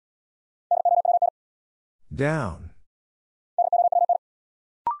Down.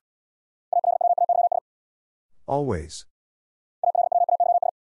 Always.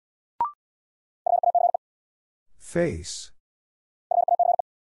 Face.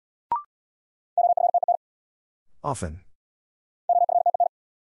 Often.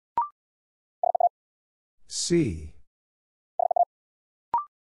 See.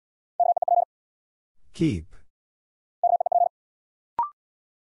 Keep.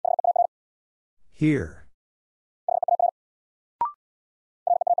 Here.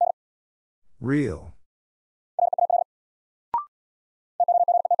 Real.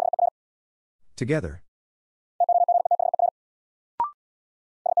 Together.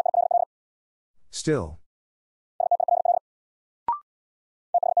 Still.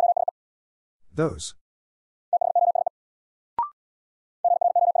 Those.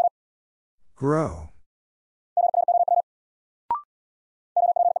 Grow.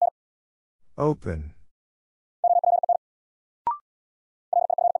 Open.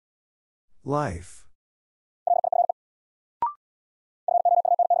 Life.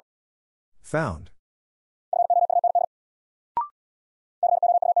 Found.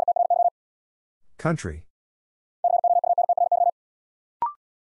 Country.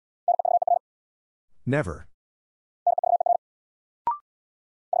 Never.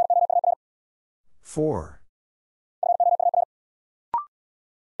 For.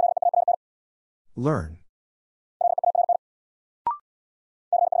 Learn.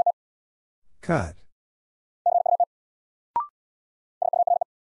 Cut.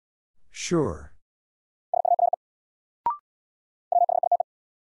 Sure.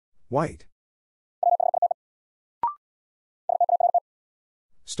 White.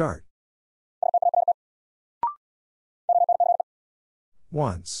 Start.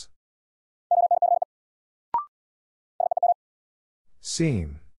 Once.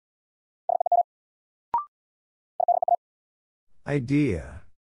 Seam. Idea.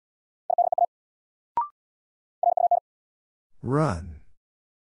 Run.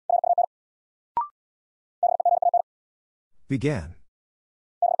 Began.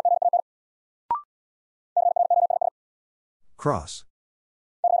 Cross.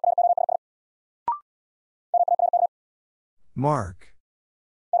 Mark.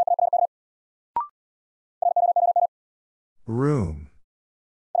 Room.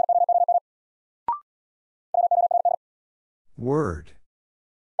 Word.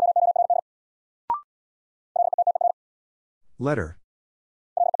 Letter.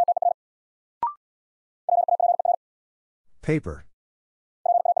 Paper.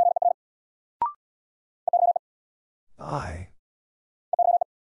 I.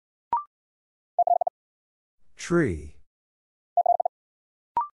 Tree.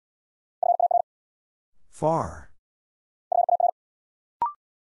 Far.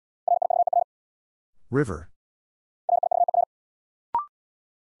 River.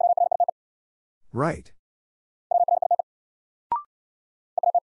 Right.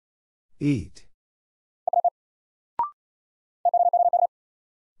 Eat.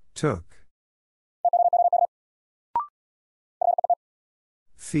 Took.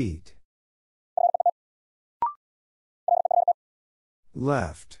 Feet.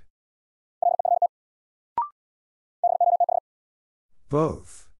 Left.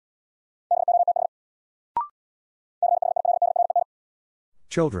 Both.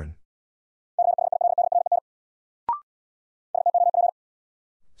 Children.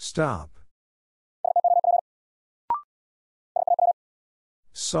 Stop.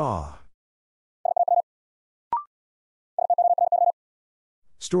 Saw.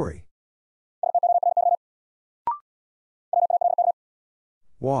 Story.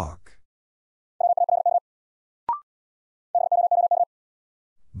 Walk.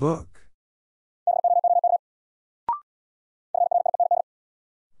 Book.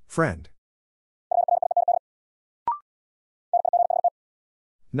 Friend.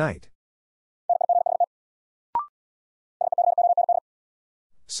 Night.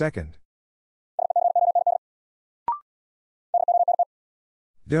 Second.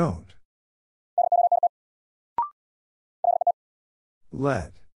 Don't.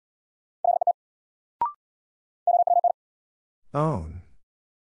 Let. Own.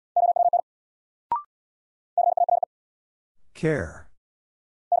 Care.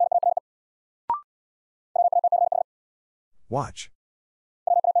 Watch.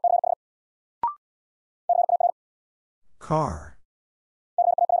 Car.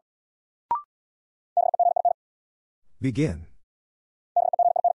 Begin.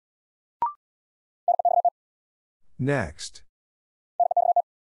 Next.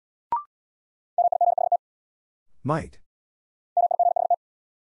 Might.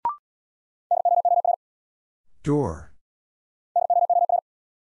 Door.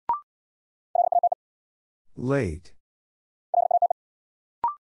 Late.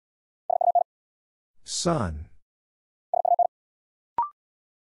 Sun.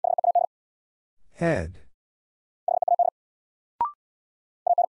 Head.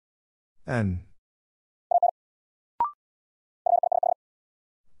 An.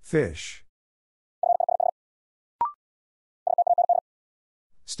 Fish.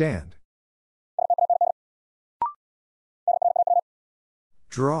 Stand.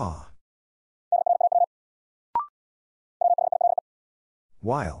 Draw.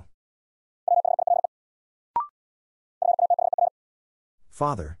 While.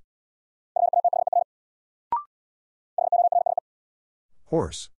 Father.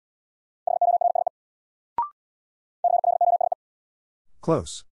 Horse.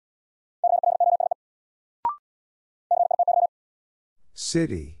 Close.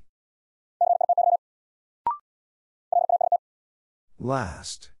 City.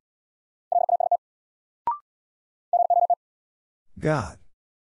 Last. God.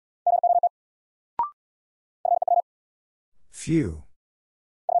 Few.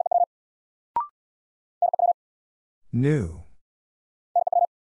 New.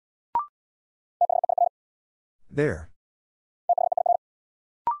 There.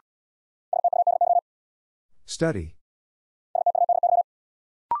 Study.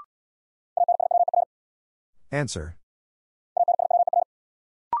 Answer.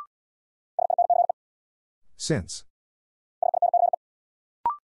 Since.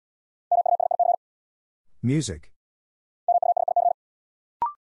 Music.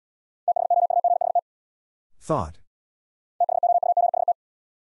 Thought.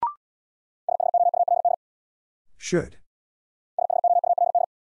 Should.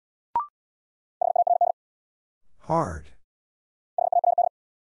 Hard.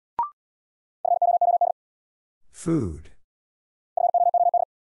 Food.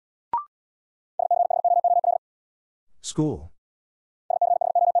 School.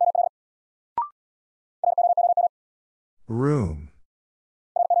 Room.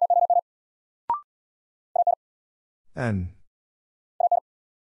 An.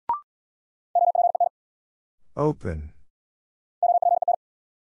 Open.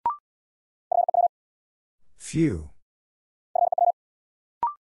 Few.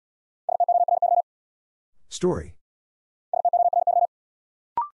 Story.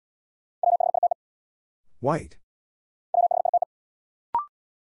 White.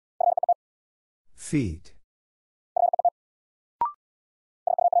 Feet.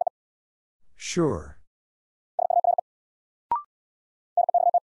 Sure.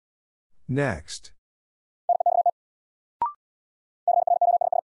 Next.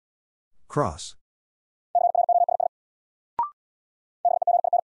 Cross.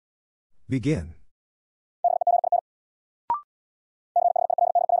 Begin.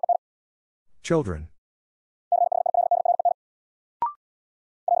 Children.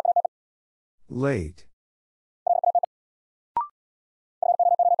 Late.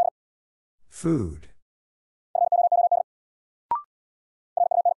 Food.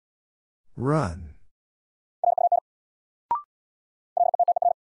 Run.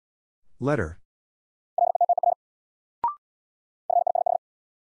 Letter.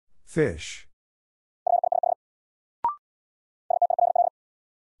 Fish.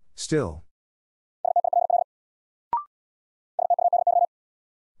 Still.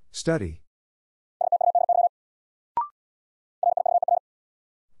 Study.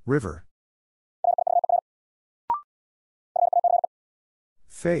 River.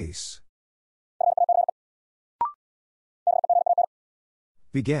 Face.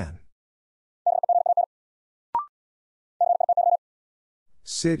 Began.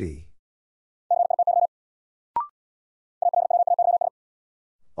 City.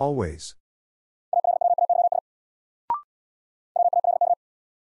 Always.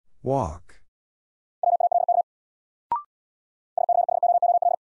 Walk.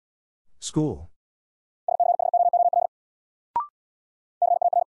 School.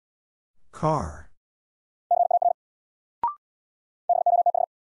 Car.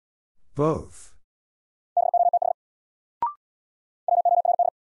 Both.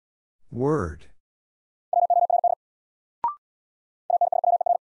 Word.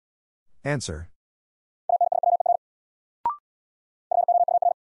 Answer.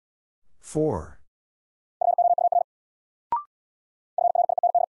 For.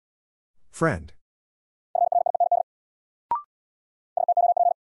 Friend.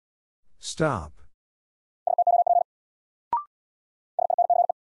 Stop.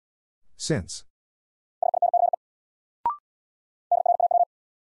 Since.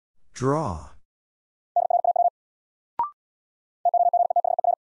 Draw.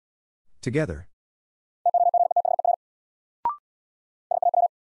 Together.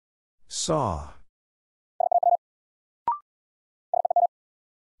 Saw.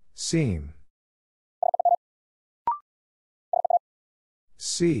 Seam.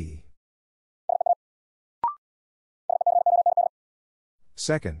 See.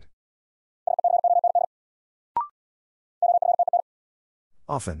 Second.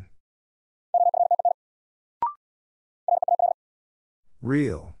 Often.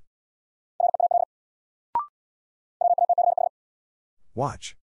 Real.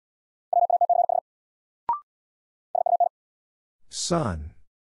 Watch. Son.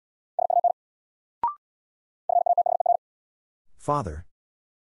 Father.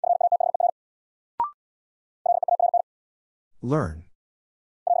 Learn.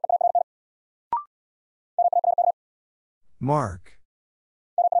 Mark.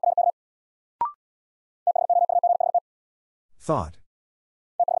 Thought.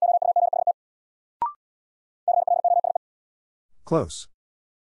 Close.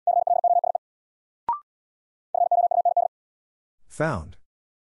 Found.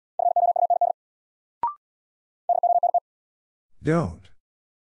 Don't.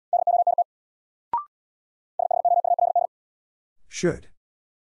 Should.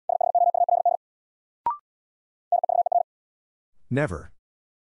 Never.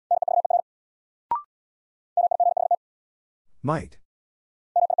 Might.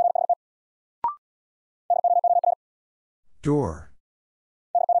 Door.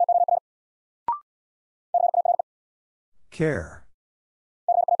 Care.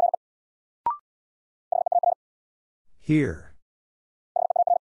 Here.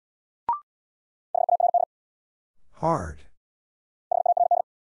 Hard.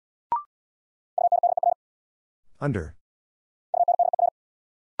 Under.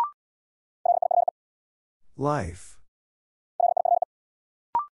 Life.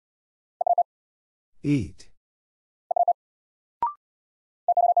 Eat.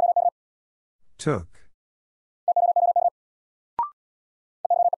 Took.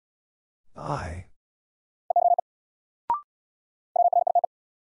 I.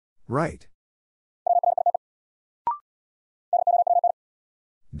 Right.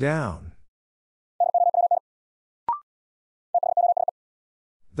 Down.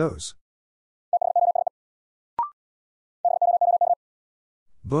 Those.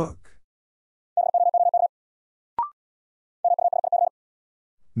 Book.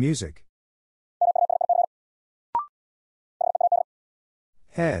 Music.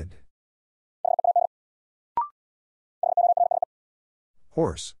 Head.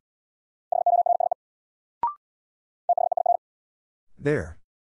 Horse. There.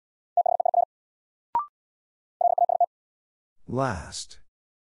 Last.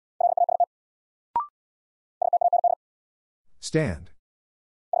 Stand.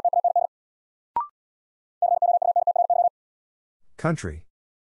 Country.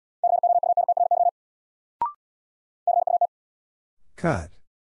 Cut.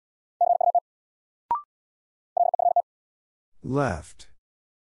 Left.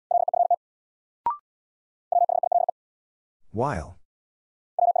 While.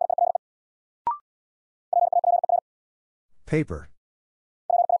 Paper.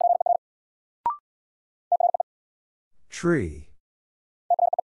 Tree.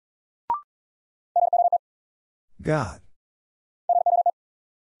 Got.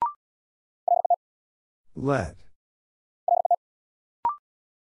 Let.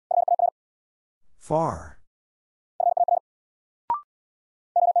 Far.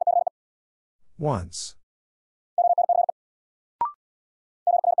 Once.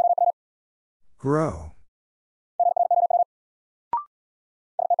 Grow.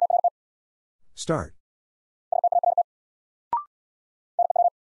 Start.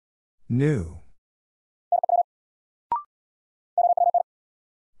 New.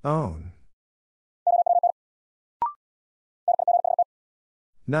 Own.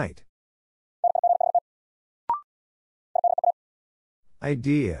 Night.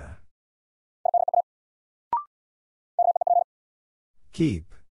 Idea.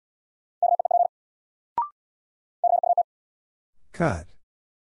 Keep. Cut.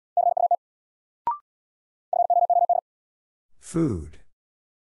 Food.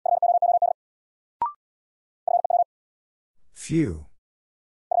 Few.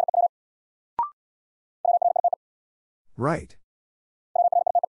 Right.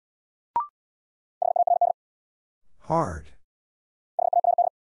 Hard.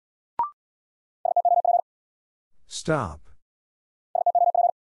 Stop.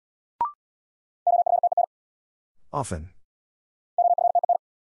 Often.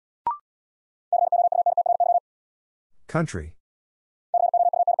 Country.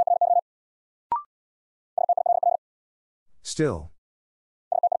 Still.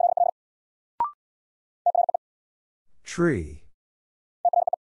 Tree.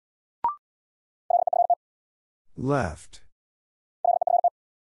 Left.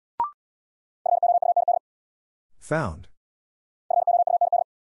 Found.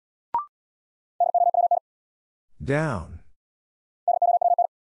 Down.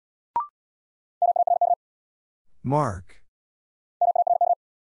 Mark.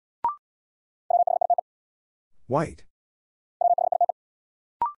 White.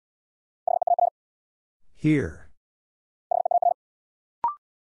 Here.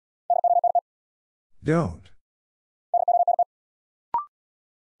 Don't.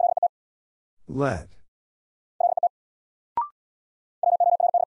 Let.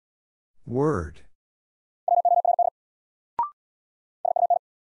 Word.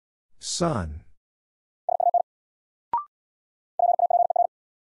 Sun.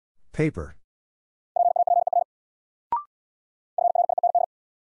 Paper.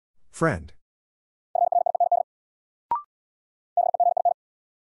 Friend.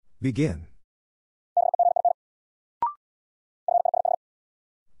 Begin.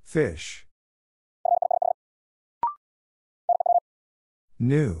 Fish.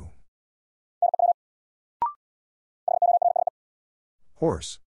 New.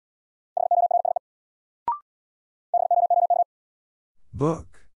 Horse.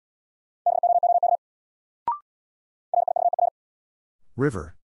 Book.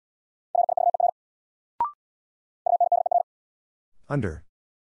 River. Under.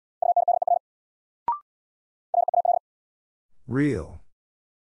 Real.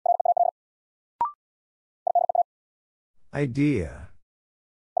 Idea.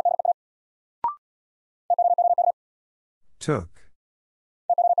 Took.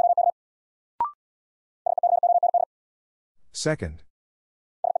 Second.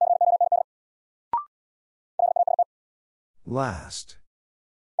 Last.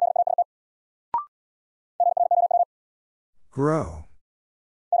 Grow.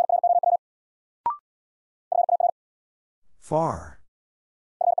 Far.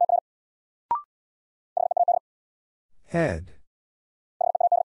 Head.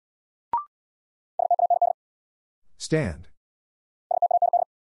 Stand.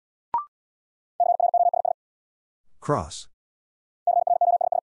 Cross.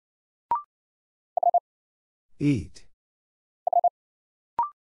 Eat.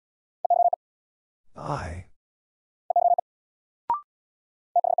 I.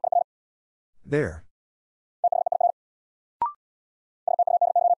 There.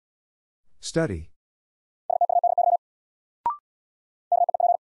 Study.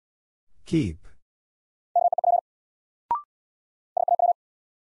 Keep.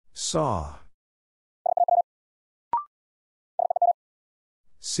 Saw.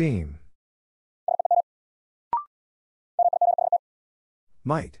 Seam.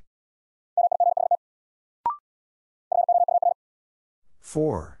 Might.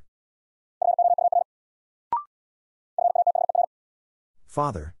 For.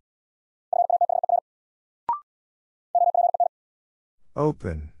 Father.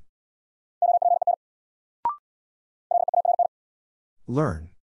 Open. Learn.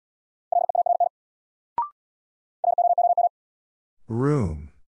 Room.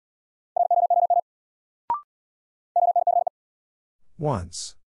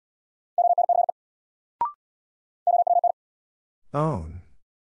 Once. Own.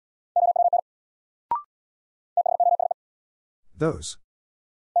 Those.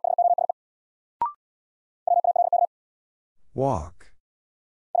 Walk.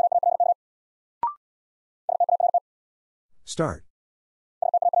 Start.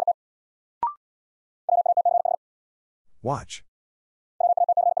 Watch.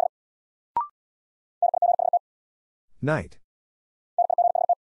 Night.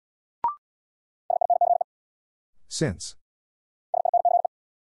 Since.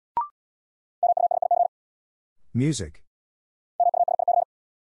 Music.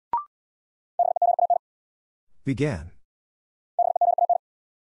 Began.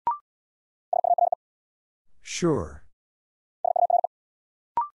 Sure.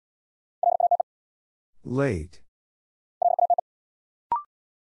 Late.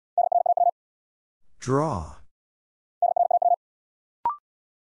 Draw.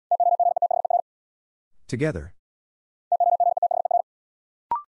 Together.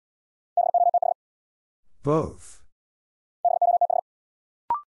 Both.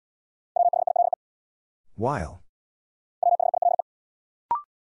 While.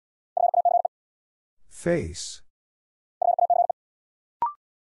 Face.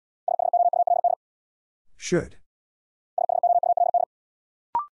 Should.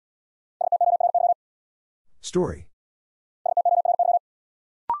 Story.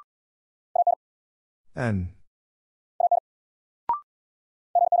 An.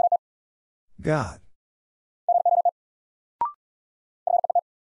 God.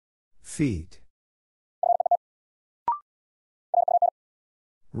 Feet.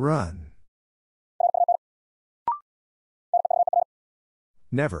 Run.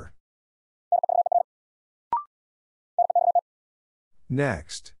 Never.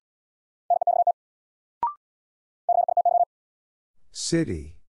 Next.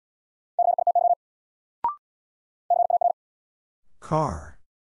 City. Car.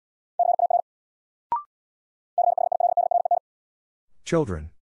 Children.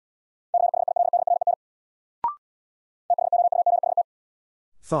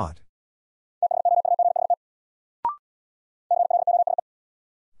 Thought.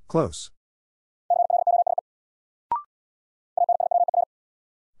 Close.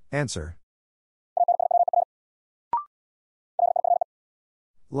 Answer.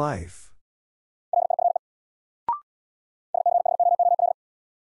 Life.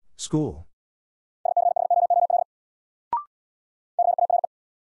 School.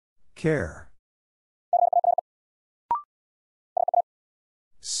 Care.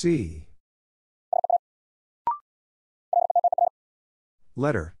 See.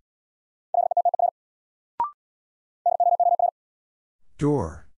 Letter.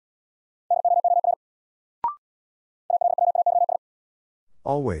 Door.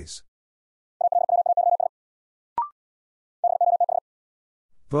 Always.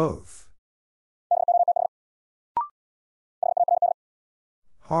 Both.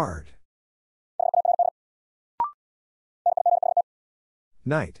 Hard.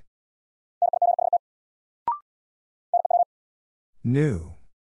 Night. New.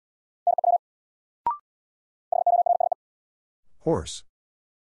 Horse.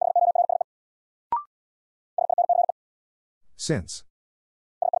 Since.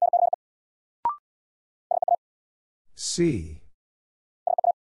 See.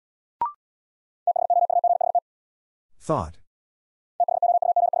 Thought.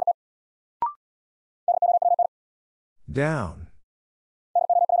 Down.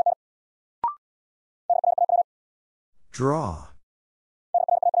 Draw.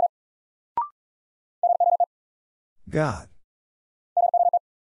 God.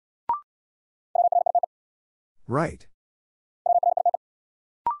 Right.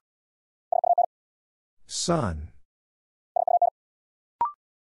 Sun.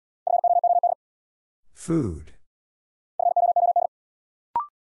 Food.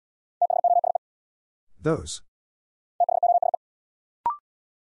 Those.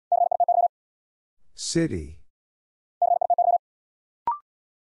 City.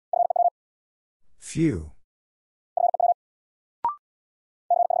 Few.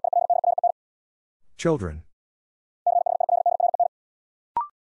 Children.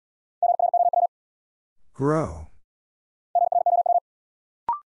 Grow.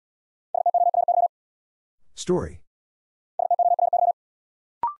 Story.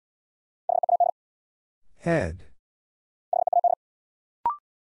 Head.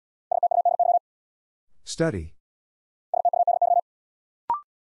 Study.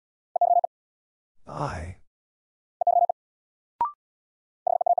 I.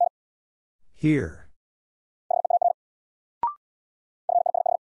 Here.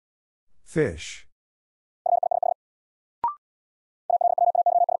 Fish.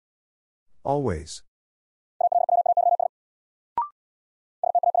 Always.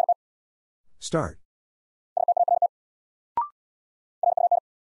 Start.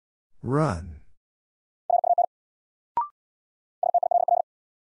 Run.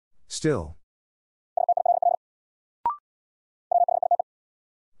 Still.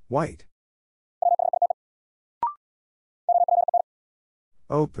 White.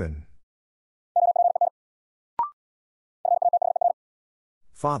 Open.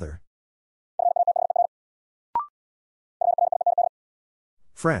 Father.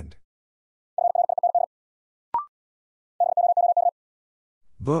 Friend.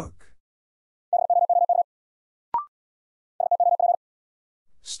 Book.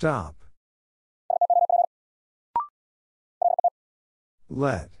 Stop.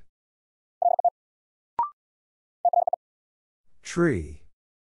 Let. Tree.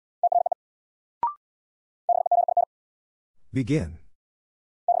 Begin.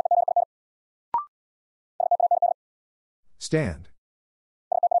 Stand.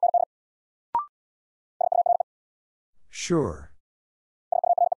 Sure.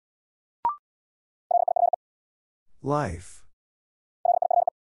 Life.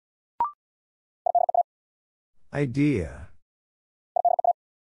 Idea.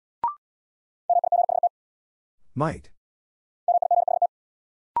 Might.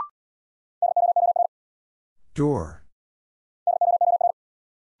 Door.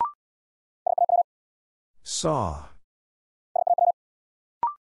 Saw.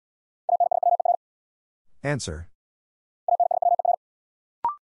 Answer.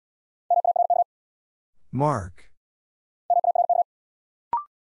 Mark.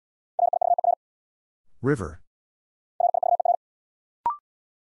 River.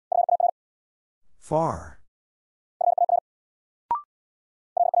 Far.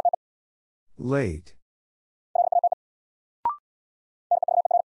 Late.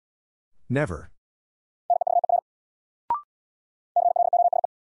 Never.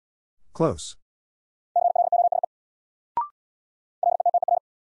 Close.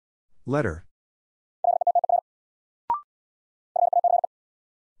 Letter.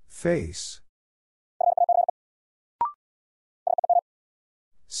 Face.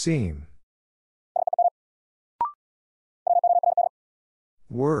 Seam.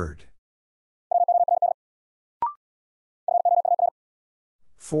 Word.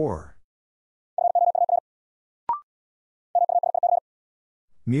 For.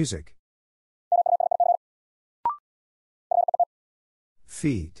 Music.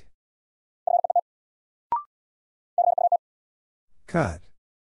 Feet. Cut.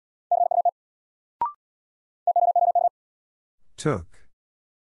 Took.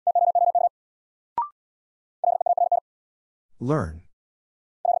 Learn.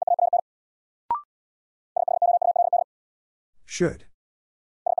 Should.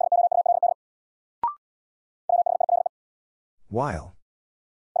 While.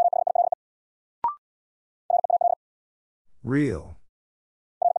 Real.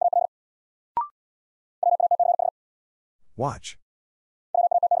 Watch.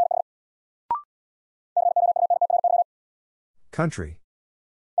 Country.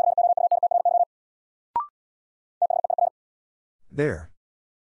 There.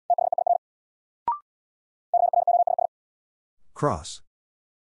 Cross.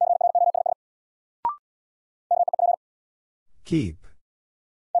 Keep.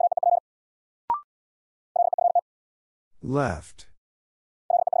 Left.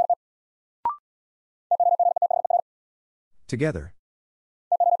 Together.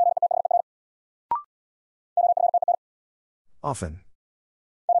 Often.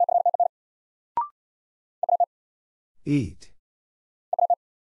 Eat.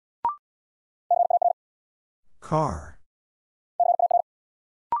 Car.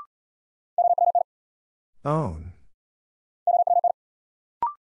 Own.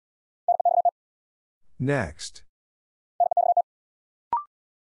 Next.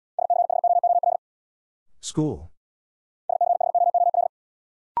 School.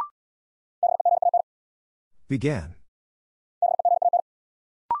 Began.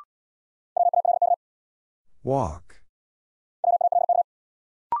 Walk.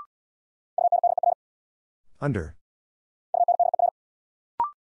 Under.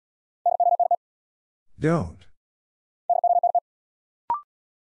 Don't.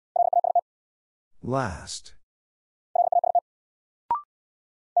 Last.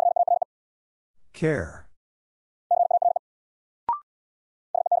 Care.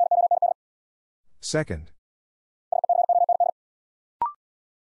 Second.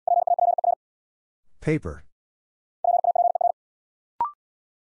 Paper.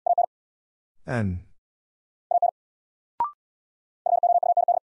 An.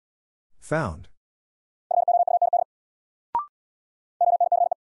 Found.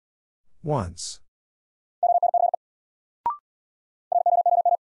 Once.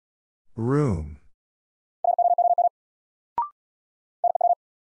 Room.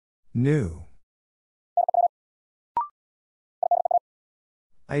 New.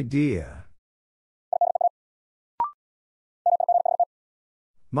 Idea.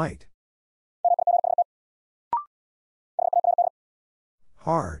 Might.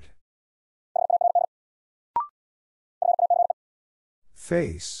 Hard.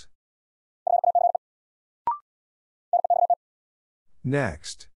 Face.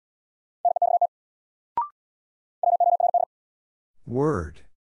 Next. Word.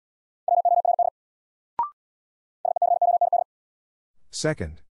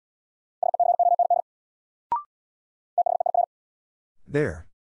 Second. There.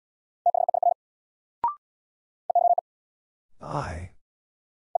 I.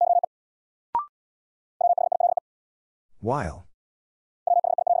 While.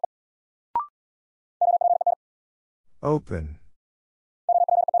 Open.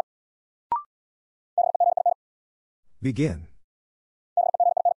 Begin.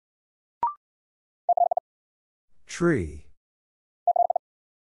 Tree.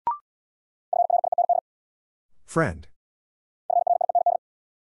 Friend.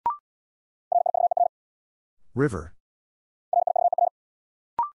 River.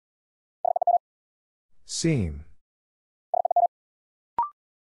 Seam.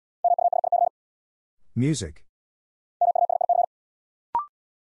 Music.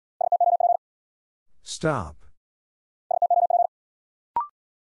 Stop.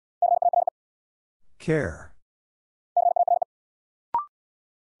 Care.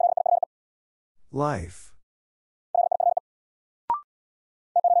 Life.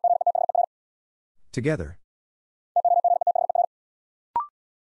 Together.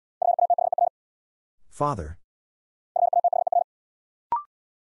 Father.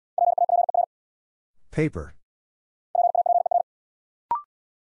 Paper.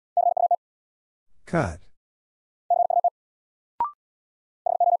 Cut.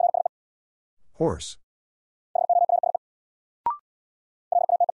 Horse.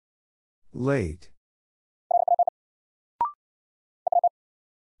 Late.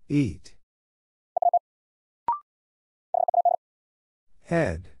 Eat.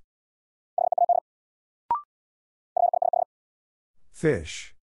 Head.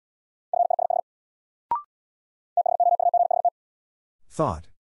 Fish. Thought.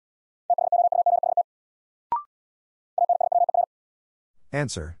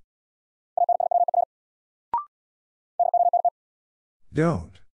 Answer.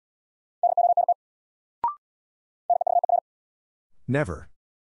 Don't. Never.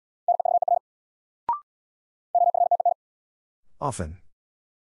 Often.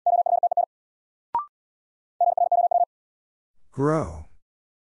 Grow.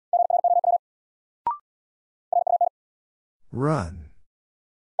 Run.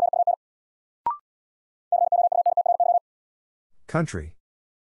 Country.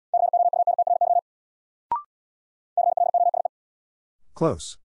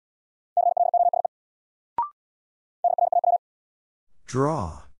 Close.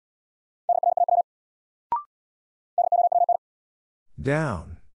 Draw.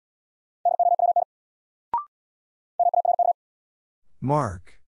 Down.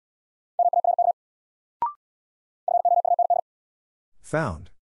 Mark.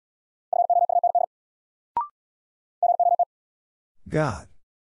 Found. Got.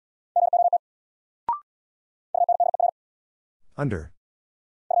 Under.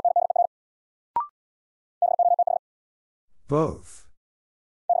 Both.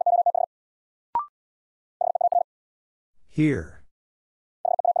 Here.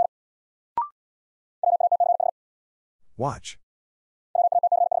 Watch.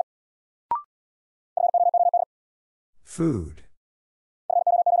 Food.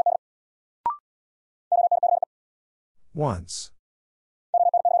 Once.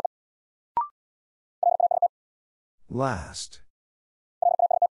 Last.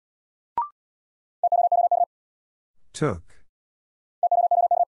 Took.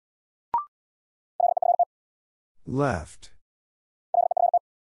 Left.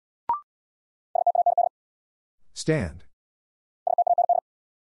 Stand.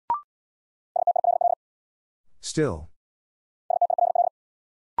 Still.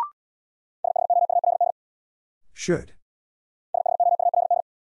 Should.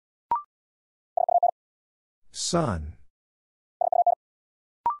 Sun.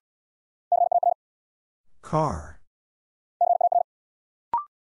 Car.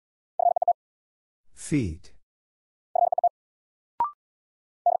 Feet.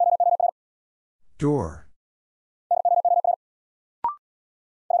 Door.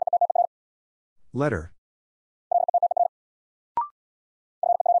 Letter.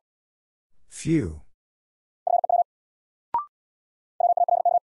 Few.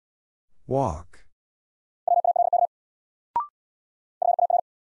 Walk.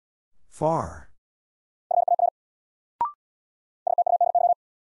 Far.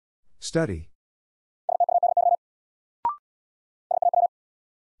 Study.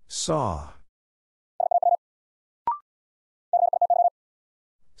 Saw.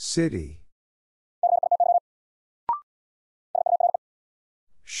 City.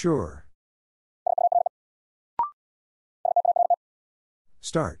 Sure.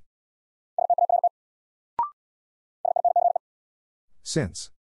 Start.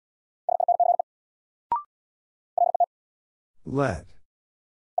 Since. Let.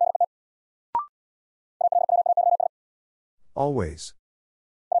 Always.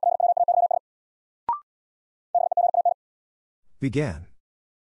 Began.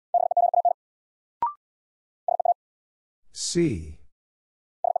 See.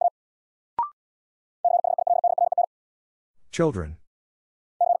 Children.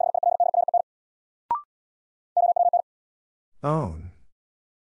 Own.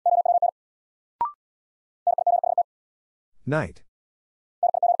 Night.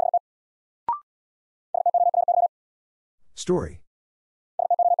 Story.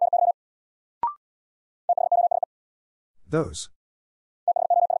 Those.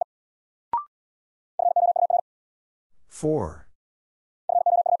 4.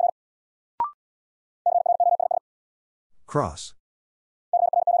 Cross.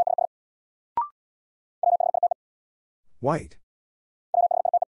 White.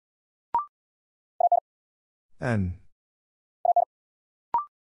 An.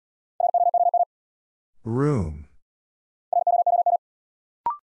 Room.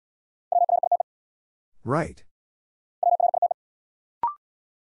 Right.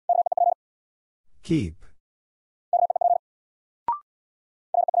 Keep.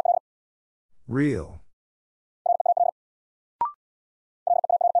 Real.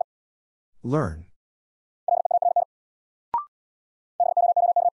 Learn.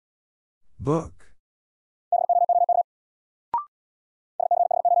 Book.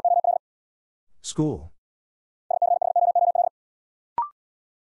 School.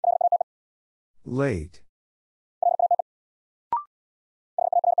 Late.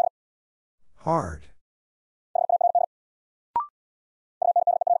 Hard.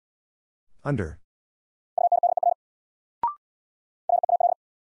 Under.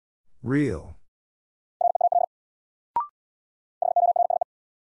 Real.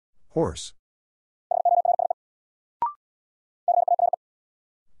 Horse.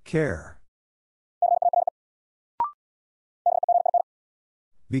 Care.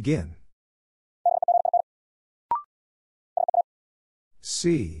 Begin.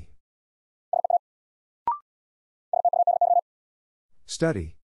 See.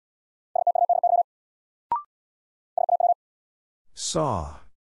 Study. Saw.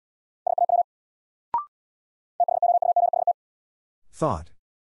 Thought.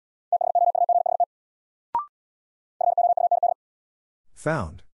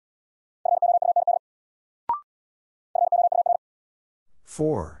 Found.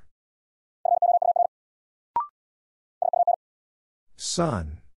 4.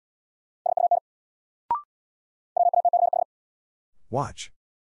 Sun. Watch.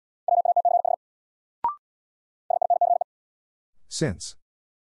 Since.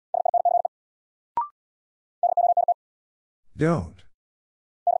 Don't.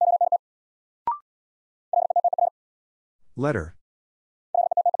 Letter.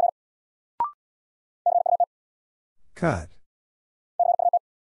 Cut.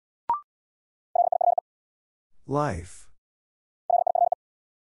 Life.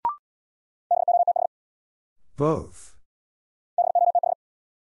 Both.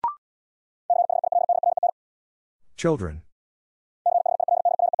 Children.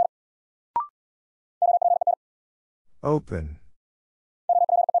 Open.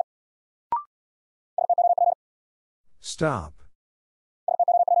 Stop.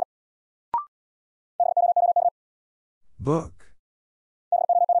 Book.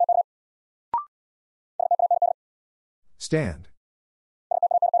 Stand.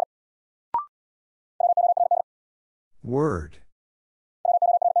 Word.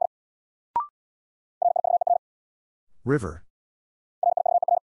 River.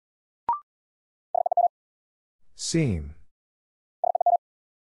 Seam.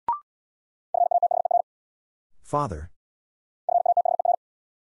 Father.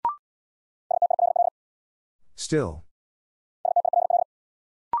 Still.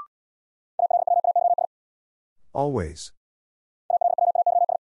 Always.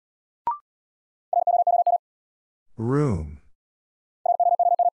 Room.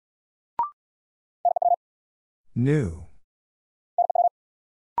 New.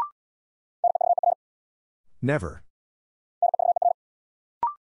 Never.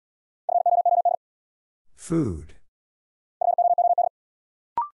 Food.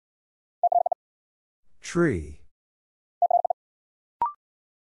 Tree.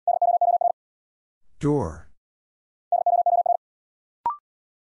 Door.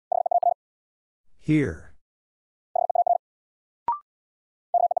 Here.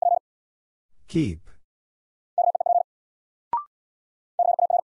 Keep.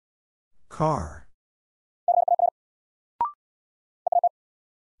 Car.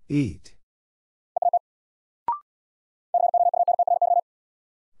 Eat.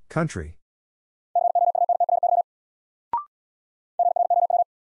 Country.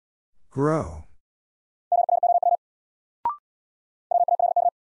 Grow.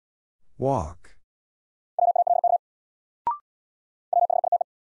 Walk.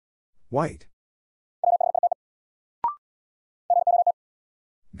 White.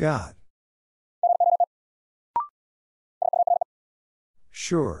 God.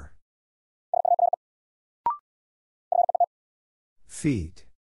 Sure. Feet.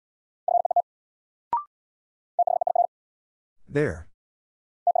 There.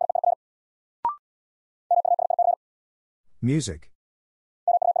 Music.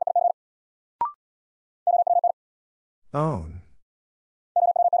 Own.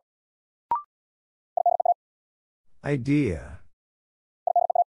 Idea.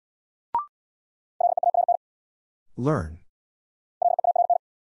 Learn.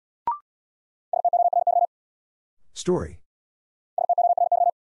 Story.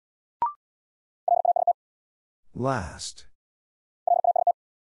 Last.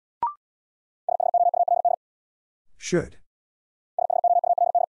 Should.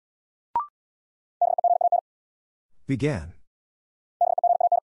 Began.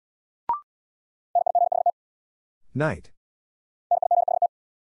 Night.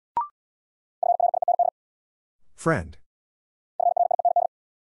 Friend.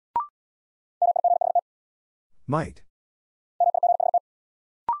 Might.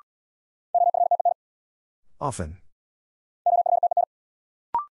 Often.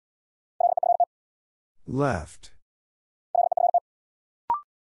 Left.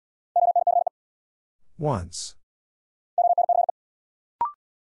 Once.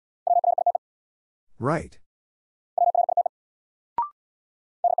 Right.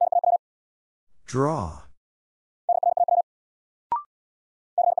 Draw.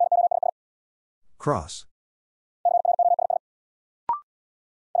 Cross.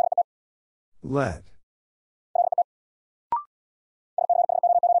 Let.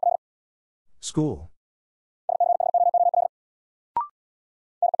 School.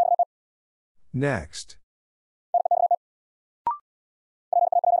 Next.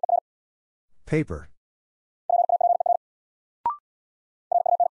 Paper.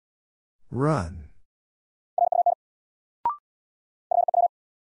 Run.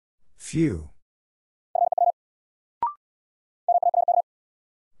 Few.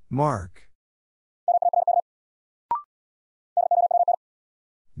 Mark.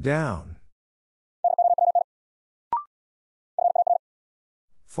 Down.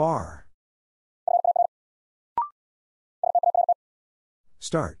 Far.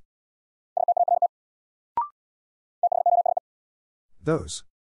 Start. Those.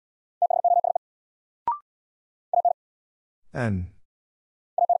 An.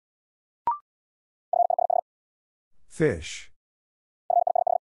 Fish.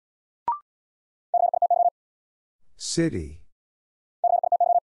 City.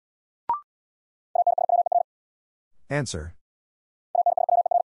 Answer.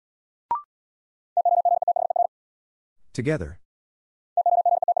 Together.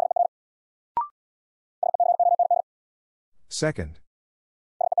 Second.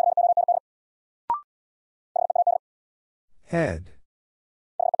 Head.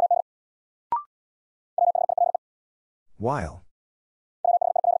 While.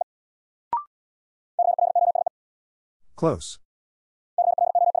 Close.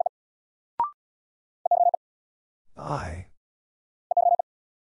 I.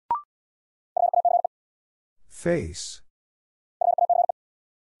 Face.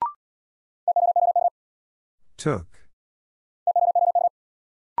 Took.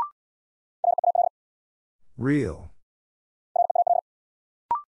 Real.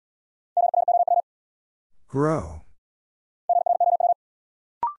 Grow.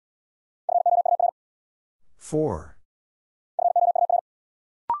 For.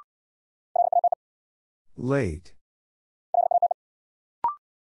 Late.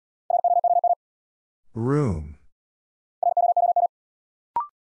 Room.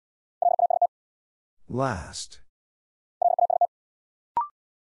 Last.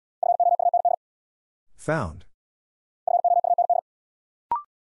 Found.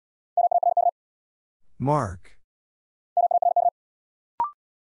 Mark.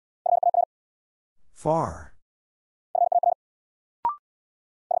 Far.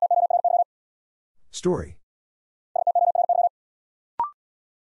 Story.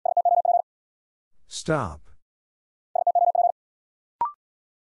 Stop.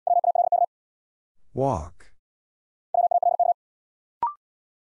 Walk.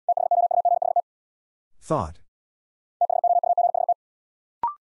 Thought.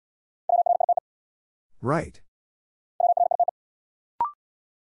 Right.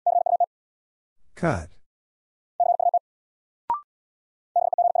 Cut.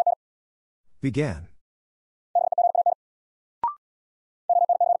 Began.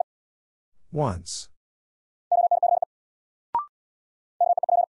 Once.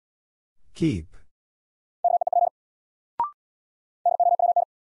 Keep.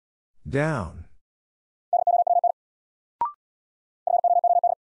 Down.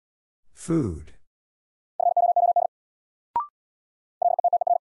 Food.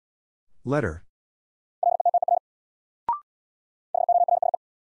 Letter.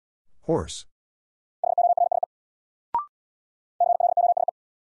 Horse.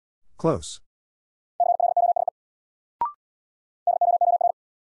 Close.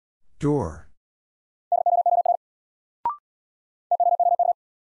 Door.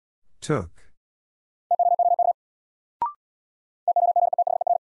 Took.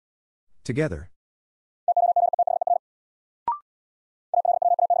 Together.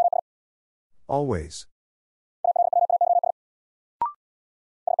 Always.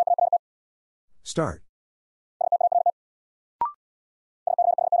 Start.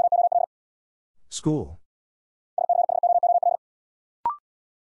 School.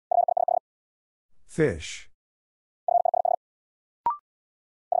 Fish.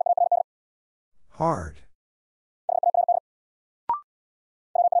 Hard.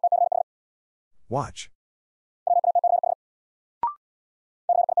 Watch.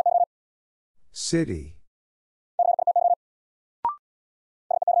 City.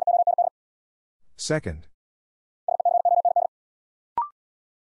 Second.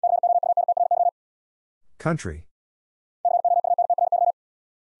 Country.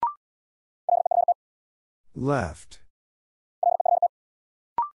 Left.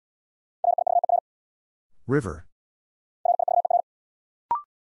 River.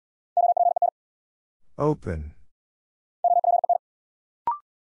 Open.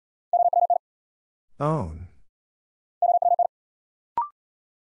 Own.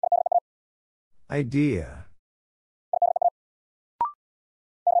 Idea.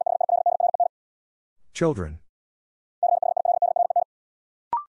 Children.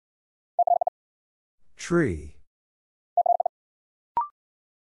 Tree.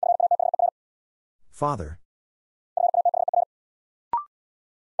 Father.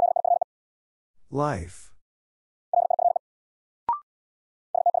 Life.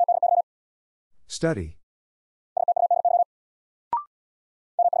 Study.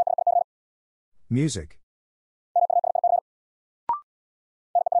 Music.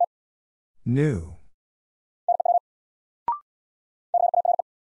 New.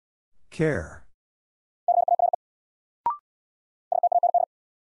 Care.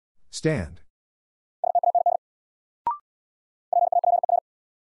 Stand.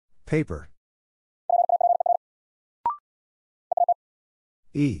 Paper.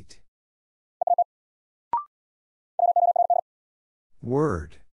 Eat.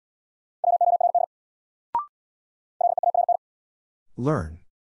 Word. Learn.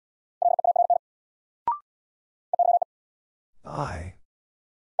 I.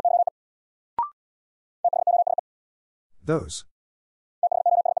 Those.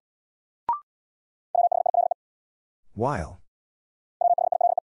 While.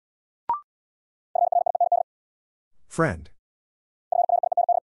 Friend.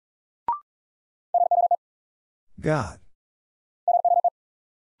 God.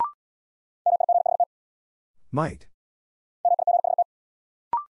 Might.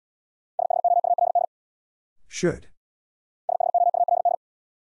 Should.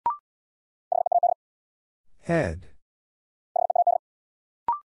 Head.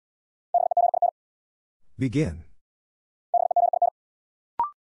 Begin.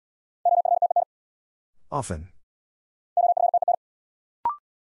 Often.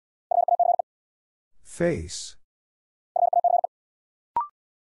 Face.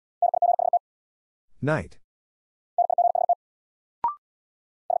 Night.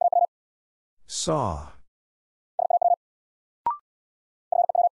 Saw.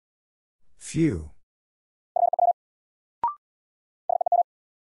 Few.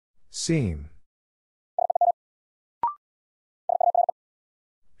 Seem.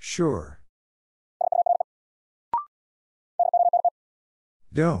 Sure.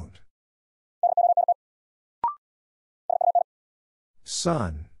 Don't.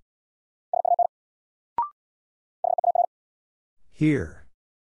 Sun. Here.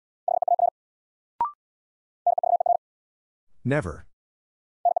 Never.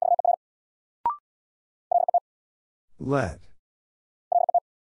 Let.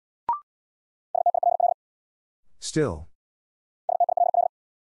 Still.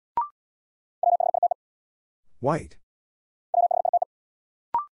 White.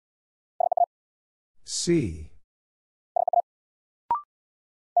 See.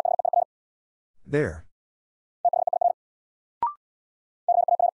 There.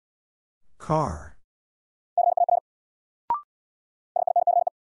 Car.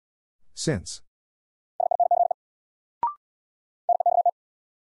 Since.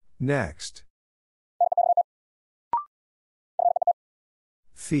 Next.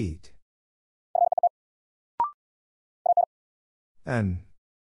 Feet. An.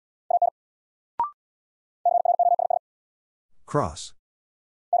 Cross.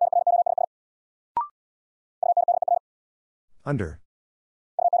 Under.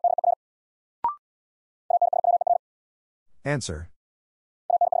 Answer.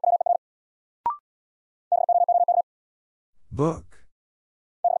 Book.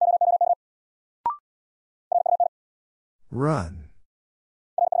 Run.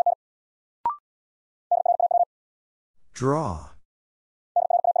 Draw.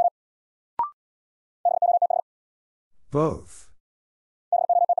 Both.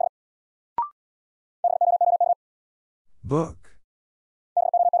 Book.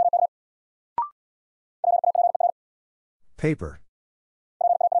 Paper.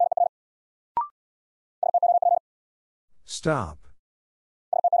 Stop.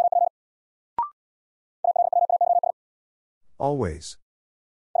 Always.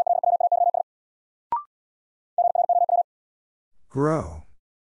 Grow.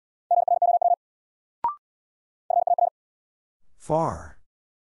 Far.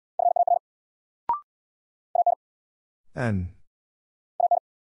 An.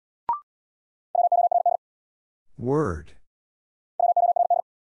 Word.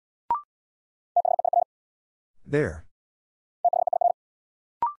 There.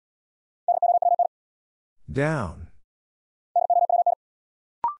 Down.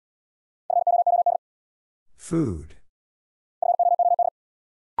 Food.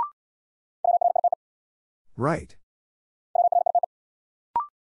 Right.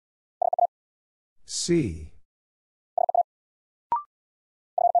 See.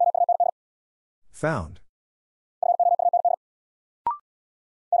 Found.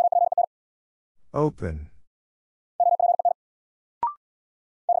 Open.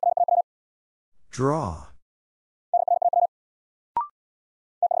 Draw.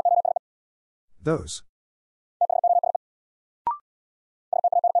 Those.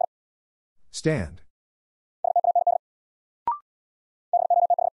 Stand.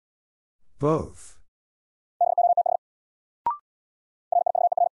 Both.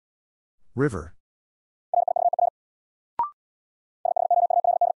 River.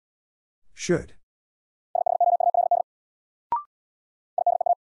 Should.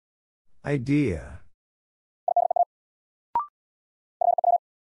 Idea.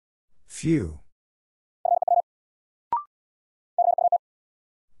 Few.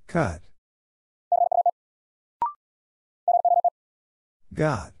 Cut.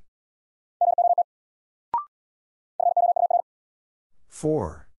 Got.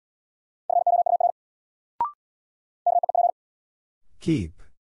 For. Keep.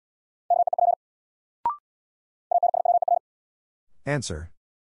 Answer.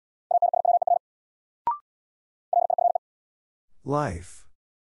 Life.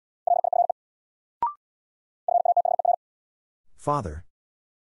 Father.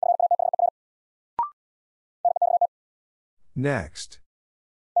 Next.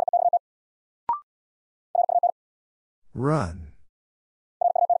 Run.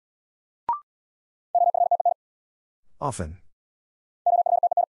 Often.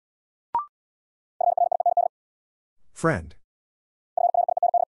 Friend.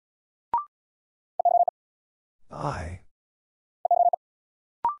 I.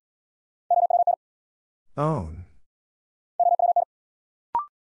 Own.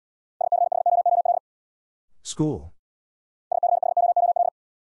 School.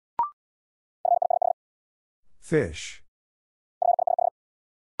 Fish.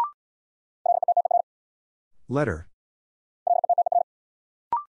 Letter.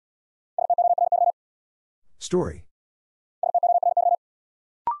 Story.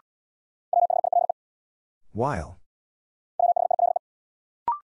 While.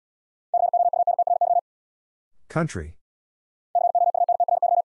 Country.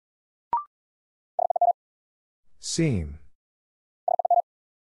 Seam.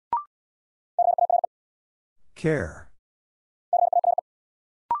 Care.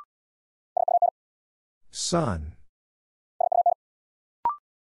 Sun.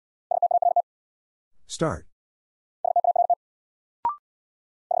 Start.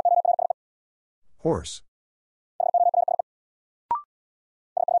 Horse.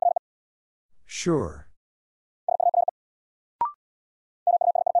 Sure.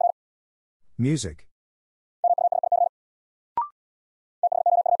 Music.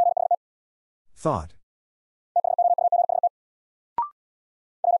 Thought.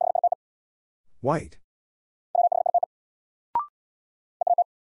 White.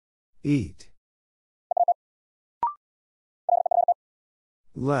 Eat.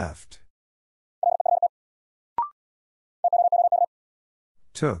 Left.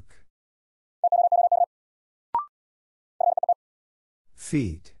 Took.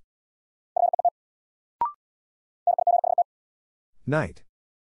 Feet. Night.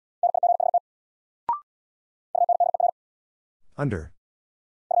 Under.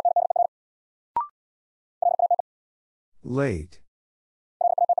 Late.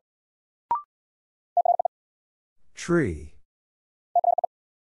 Tree.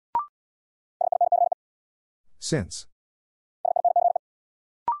 Since.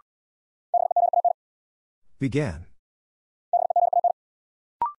 Began.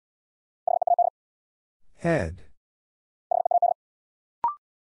 Head.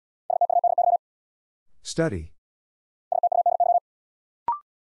 Study.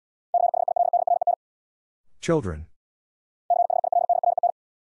 Children.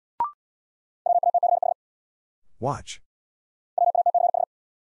 Watch.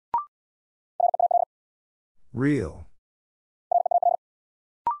 Real.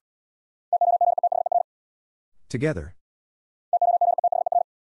 Together.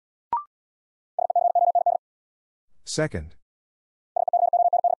 Second.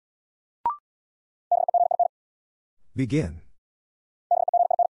 Begin.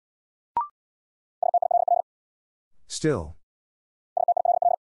 Still.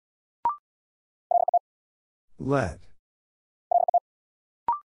 Let.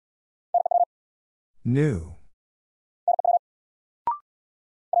 New.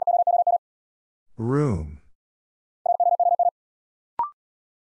 Room.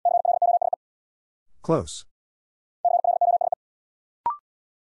 Close.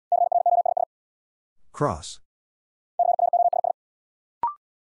 Cross.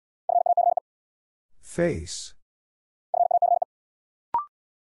 Face.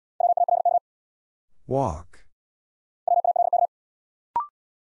 Walk.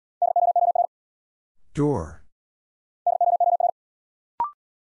 Door.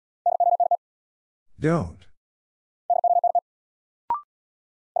 Don't.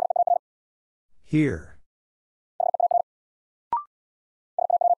 Here.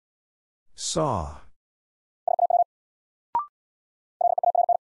 Saw.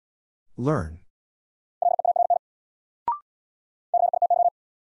 Learn.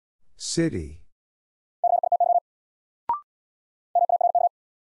 City.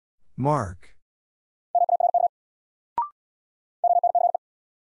 Mark.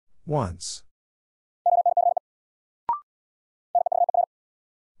 Once.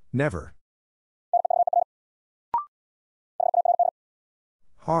 Never.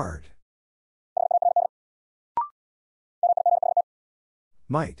 Hard.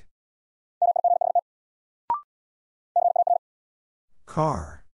 Might.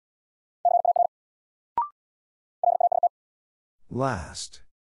 Car. Last.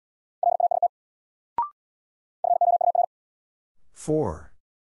 For.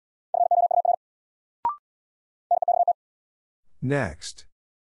 Next.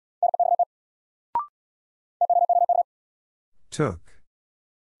 Took.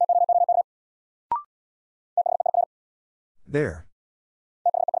 There.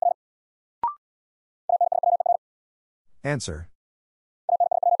 Answer.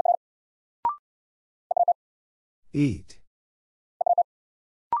 Eat.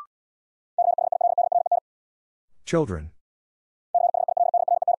 Children.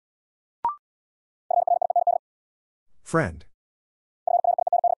 Friend.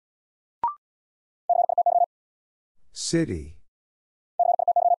 City.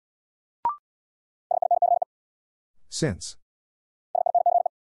 Since.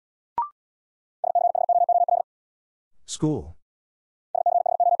 School.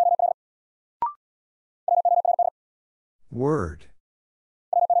 Word.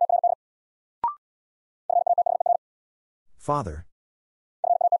 Father.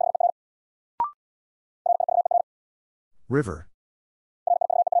 River.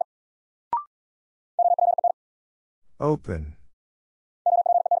 Open.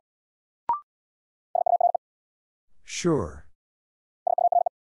 Sure.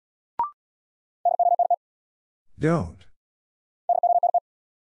 Don't.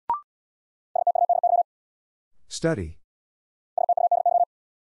 Study.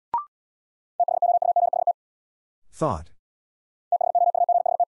 Thought.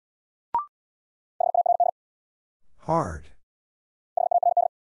 Hard.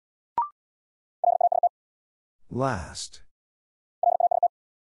 Last.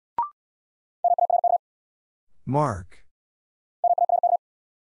 Mark.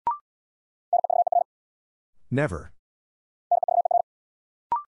 Never.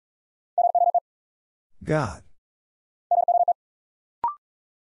 Got.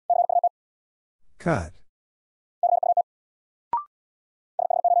 Cut.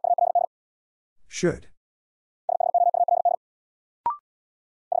 Should.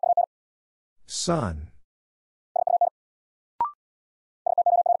 Sun.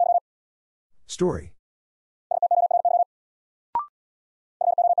 Story.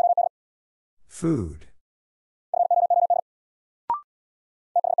 Food.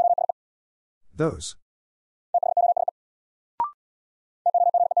 Those.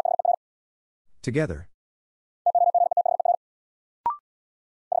 Together.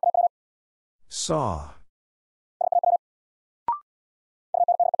 Saw.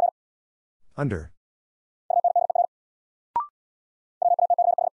 Under.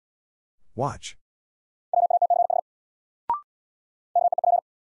 Watch.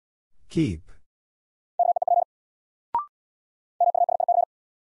 Keep.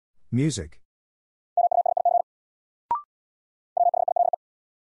 Music.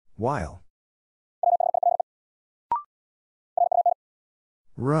 While.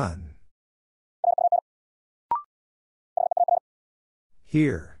 Run.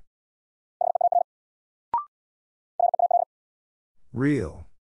 Here. Real.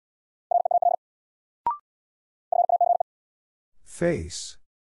 Face.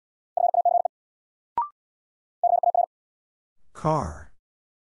 Car.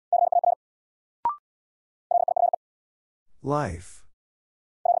 Life.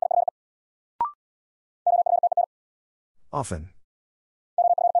 Often.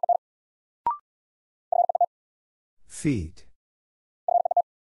 Feet.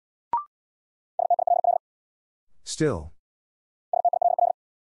 Still.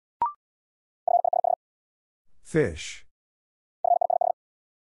 Fish.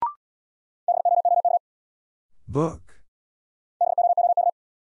 Book.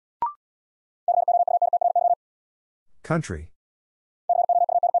 Country.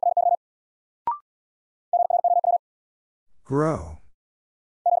 Grow.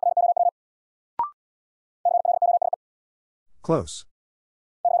 Close.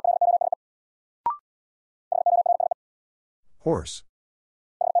 Horse.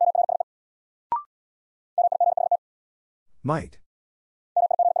 Might.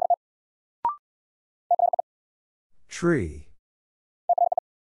 Tree.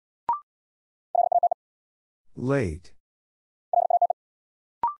 Late.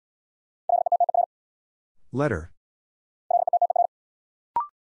 Letter.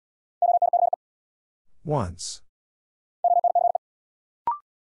 Once.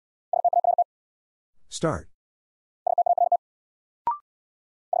 Start.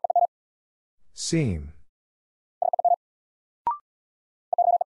 Seam.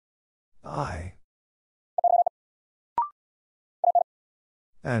 I.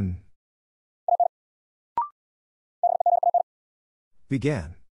 N.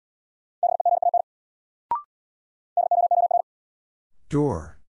 Began.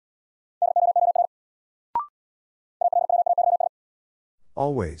 Door.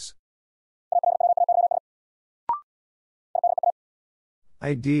 Always.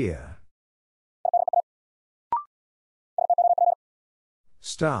 Idea.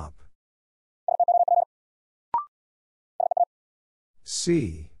 Stop.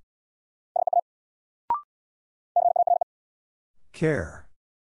 See. Care.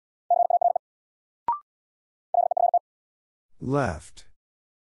 Left.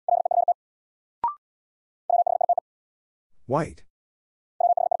 White.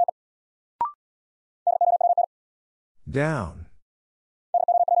 Down.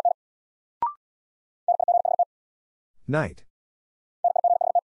 Night.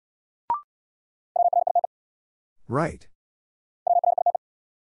 Right.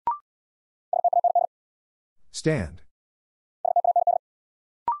 Stand.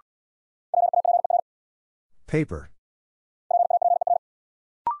 Paper.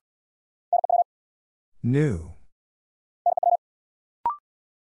 New.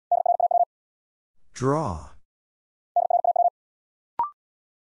 Draw.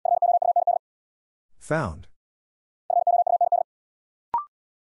 Found.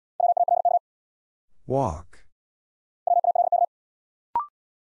 Walk.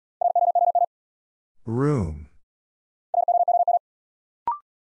 Room.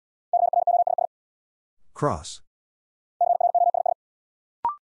 Cross.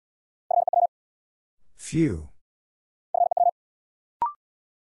 Few.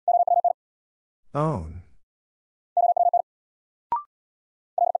 Own.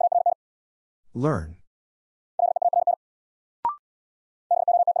 Learn.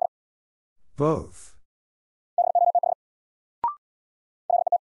 Both.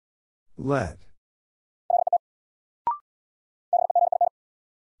 Let.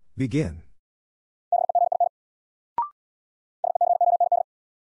 Begin.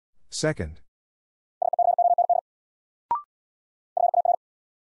 Second.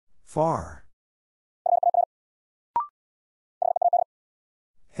 Far.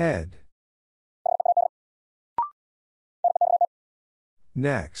 Head.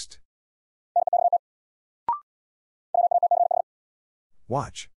 Next.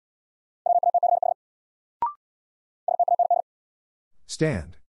 Watch.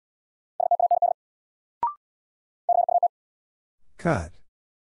 Stand. Cut.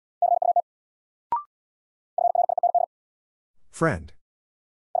 Friend.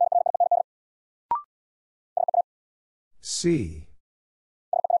 See.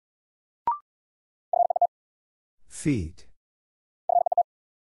 Feet.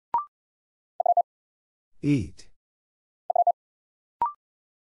 Eat.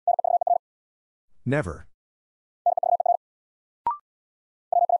 Never.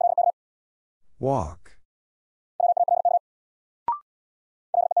 Walk.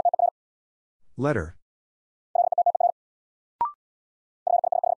 Letter.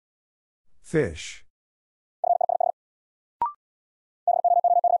 Fish.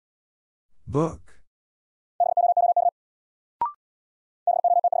 Book.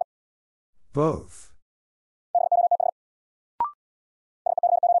 Both.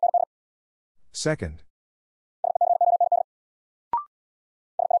 Second.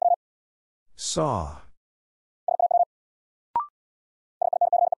 Saw.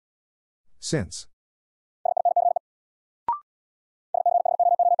 Since.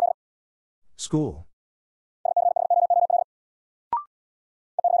 School.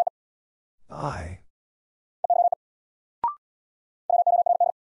 I.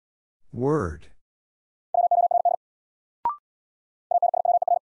 Word.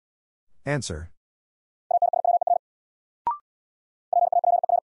 Answer.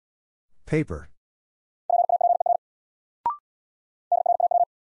 Paper.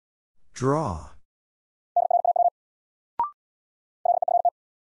 Draw.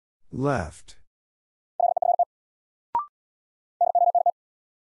 Left.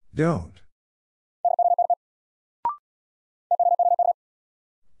 Don't.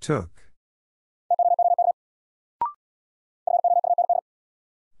 Took.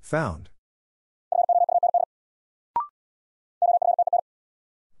 Found.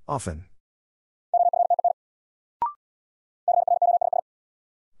 Often.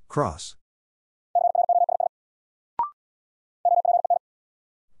 Cross.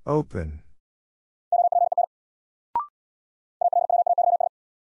 Open.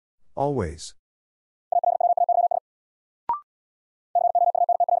 Always.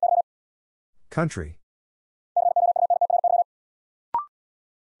 Country.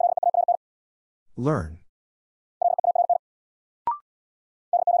 Learn.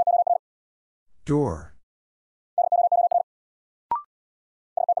 Door.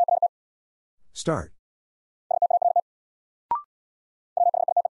 Start.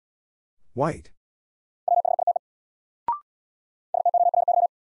 White.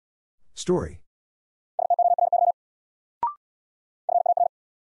 Story.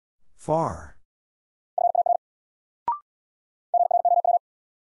 Far.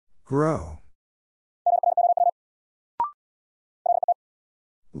 Grow.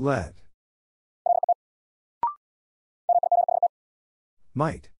 Let.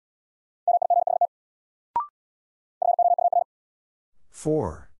 Might.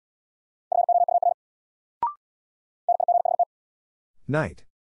 For. Night.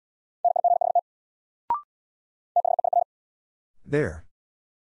 There.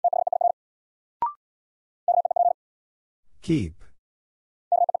 Keep.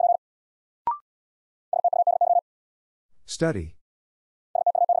 Study.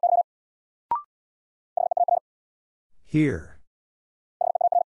 Here.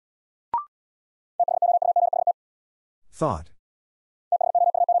 Thought.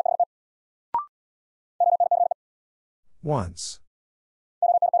 Once.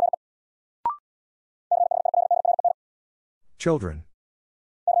 Children.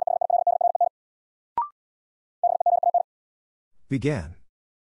 Began.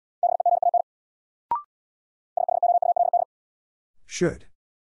 Should.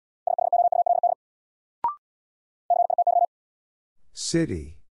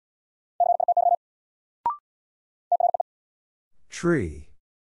 City. Tree.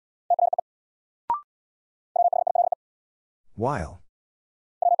 While.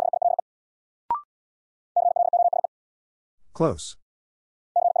 Close.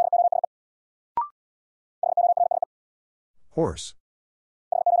 Horse.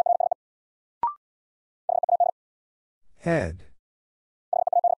 Head.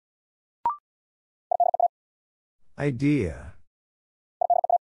 Idea.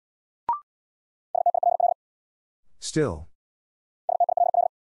 Still.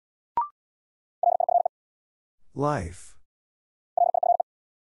 Life.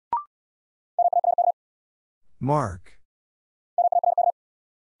 Mark.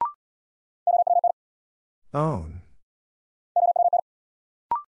 Own.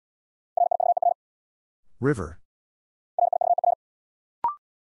 River.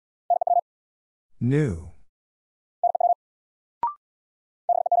 New.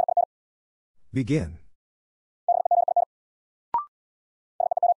 Begin.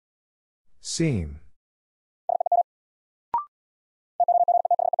 Seam.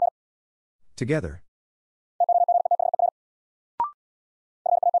 Together.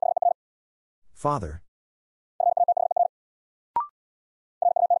 Father.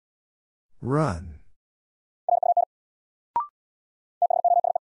 Run.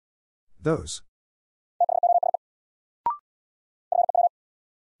 Those.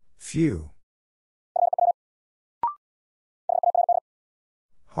 Few.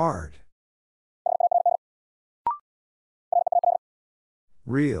 Hard.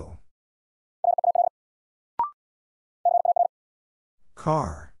 Real.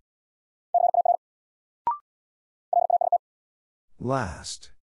 Car.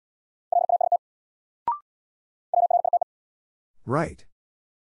 Last. Right.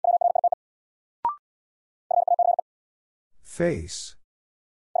 Face.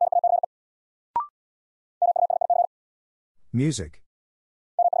 Music.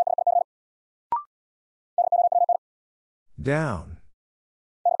 Down.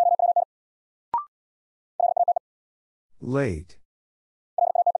 Late.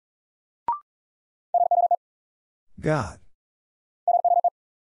 Got.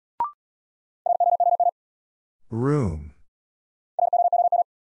 Room.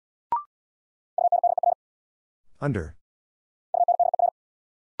 Under.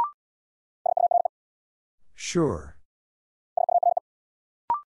 Sure.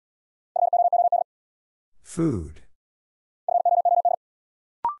 Food.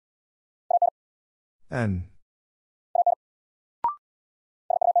 An.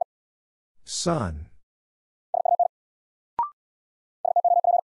 Sun.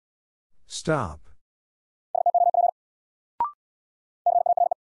 Stop.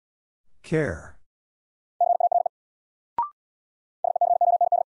 Care.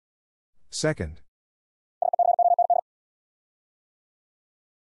 Second.